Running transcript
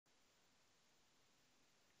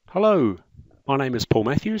Hello, my name is Paul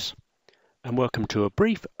Matthews and welcome to a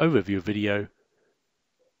brief overview video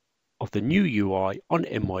of the new UI on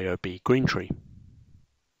MYOB Greentree.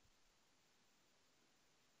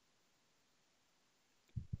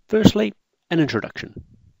 Firstly, an introduction.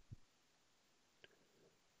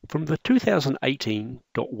 From the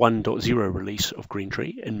 2018.1.0 release of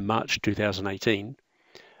Greentree in March 2018,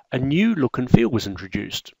 a new look and feel was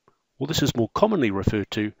introduced, or this is more commonly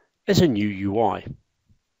referred to as a new UI.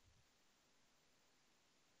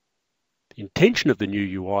 The intention of the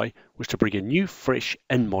new UI was to bring a new, fresh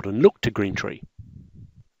and modern look to Greentree.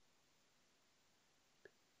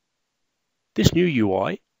 This new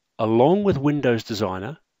UI, along with Windows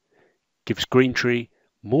Designer, gives Greentree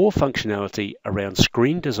more functionality around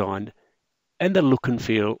screen design and the look and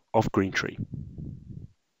feel of Greentree.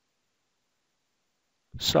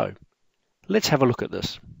 So, let's have a look at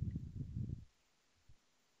this.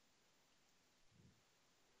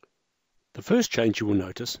 The first change you will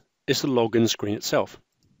notice is the login screen itself.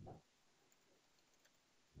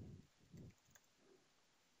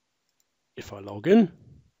 If I log in,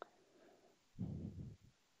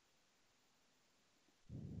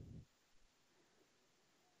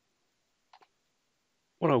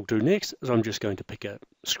 what I'll do next is I'm just going to pick a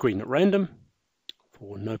screen at random.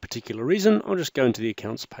 For no particular reason, I'll just go into the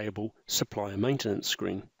Accounts Payable Supplier Maintenance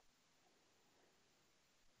screen.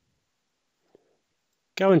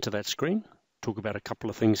 Go into that screen, talk about a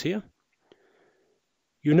couple of things here.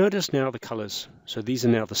 You notice now the colors. So these are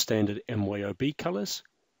now the standard MYOB colors.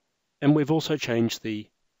 And we've also changed the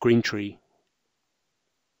Greentree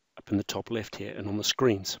up in the top left here and on the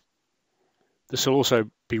screens. This will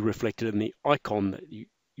also be reflected in the icon that you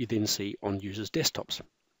then see on users' desktops.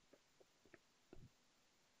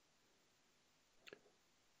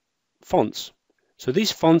 Fonts. So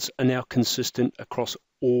these fonts are now consistent across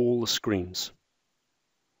all the screens.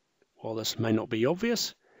 While this may not be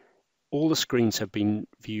obvious, all the screens have been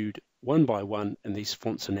viewed one by one and these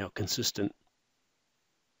fonts are now consistent.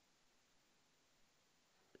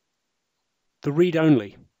 The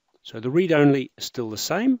read-only. So the read-only is still the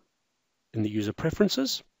same in the user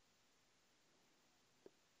preferences.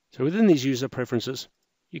 So within these user preferences,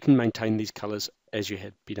 you can maintain these colors as you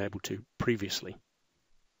had been able to previously.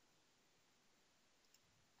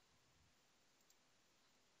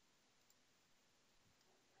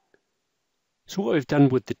 So what we've done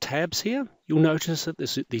with the tabs here, you'll notice that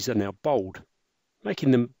these are now bold,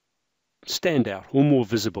 making them stand out or more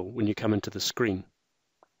visible when you come into the screen.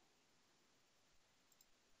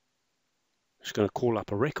 Just going to call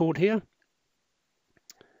up a record here.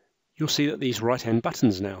 You'll see that these right-hand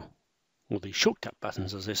buttons now, or the shortcut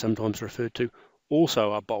buttons as they're sometimes referred to,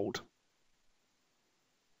 also are bold.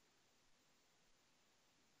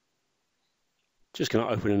 Just going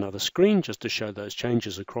to open another screen just to show those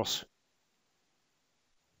changes across.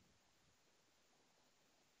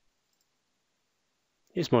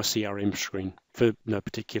 Here's my CRM screen. For no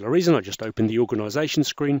particular reason, I just opened the organization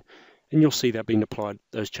screen and you'll see that being applied,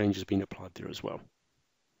 those changes being applied there as well.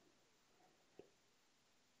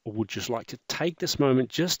 I would just like to take this moment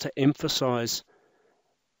just to emphasize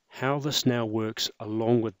how this now works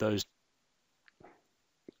along with those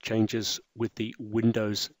changes with the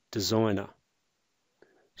Windows Designer.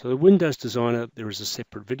 So the Windows Designer, there is a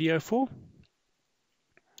separate video for,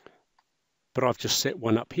 but I've just set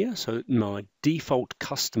one up here. So my default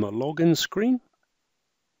customer login screen,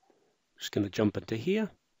 I'm just going to jump into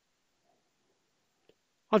here.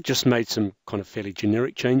 I've just made some kind of fairly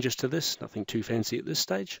generic changes to this, nothing too fancy at this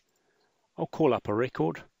stage. I'll call up a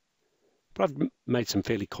record, but I've made some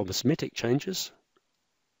fairly cosmetic changes.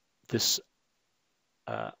 This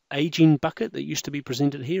aging bucket that used to be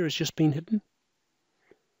presented here has just been hidden.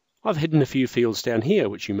 I've hidden a few fields down here,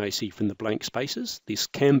 which you may see from the blank spaces. These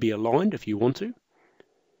can be aligned if you want to.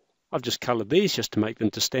 I've just colored these just to make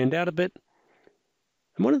them to stand out a bit.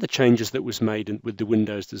 And one of the changes that was made with the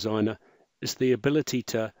Windows Designer is the ability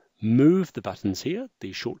to move the buttons here,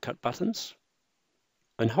 these shortcut buttons,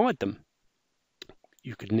 and hide them.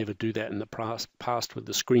 You could never do that in the past with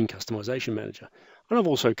the Screen Customization Manager. And I've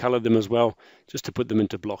also colored them as well, just to put them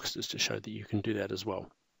into blocks, just to show that you can do that as well.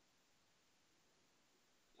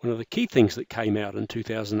 One of the key things that came out in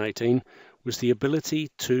 2018 was the ability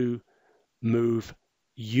to move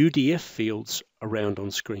UDF fields around on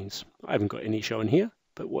screens. I haven't got any shown here,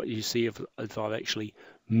 but what you see if I've actually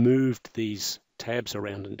moved these tabs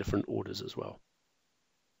around in different orders as well.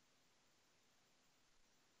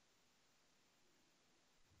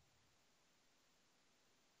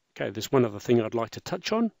 Okay, there's one other thing I'd like to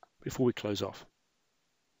touch on before we close off.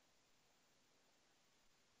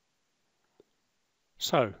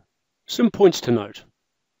 So, some points to note.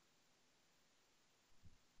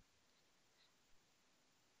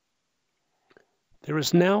 There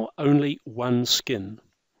is now only one skin.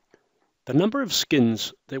 The number of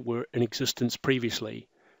skins that were in existence previously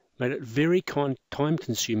made it very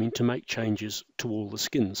time-consuming to make changes to all the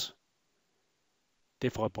skins.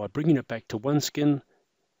 Therefore, by bringing it back to one skin,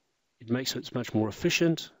 it makes it much more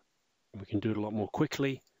efficient, and we can do it a lot more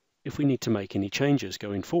quickly if we need to make any changes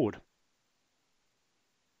going forward.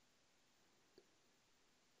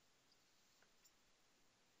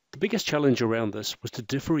 The biggest challenge around this was to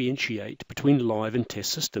differentiate between live and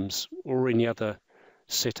test systems, or any other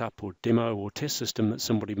setup or demo or test system that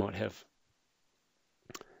somebody might have.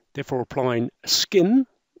 Therefore, applying a skin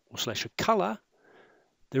or / a color,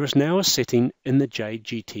 there is now a setting in the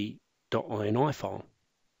jadegt.ini file.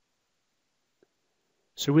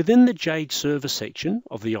 So within the Jade server section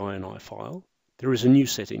of the INI file, there is a new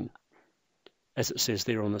setting. As it says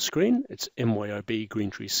there on the screen, it's MYOB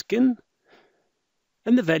Greentree skin,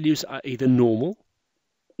 and the values are either normal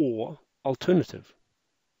or alternative.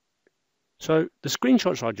 So the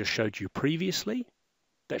screenshots I just showed you previously,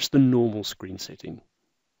 that's the normal screen setting,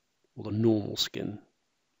 or the normal skin.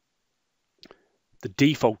 The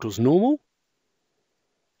default is normal,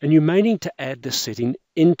 and you may need to add this setting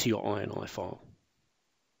into your INI file.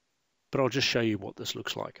 But I'll just show you what this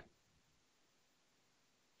looks like.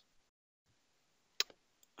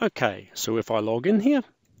 Okay, so if I log in here,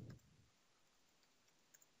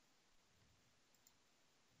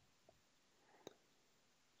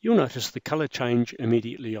 you'll notice the color change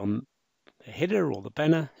immediately on the header or the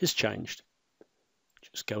banner has changed.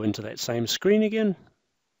 Just go into that same screen again,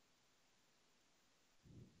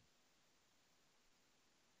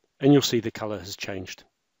 and you'll see the color has changed.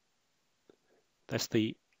 That's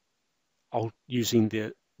using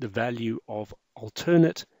the value of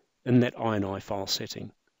alternate in that INI file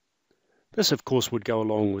setting. This, of course, would go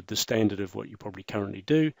along with the standard of what you probably currently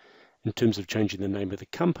do in terms of changing the name of the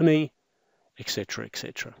company, etc.,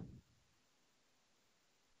 etc.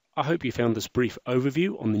 I hope you found this brief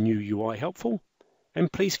overview on the new UI helpful, and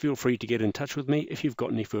please feel free to get in touch with me if you've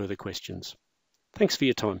got any further questions. Thanks for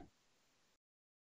your time.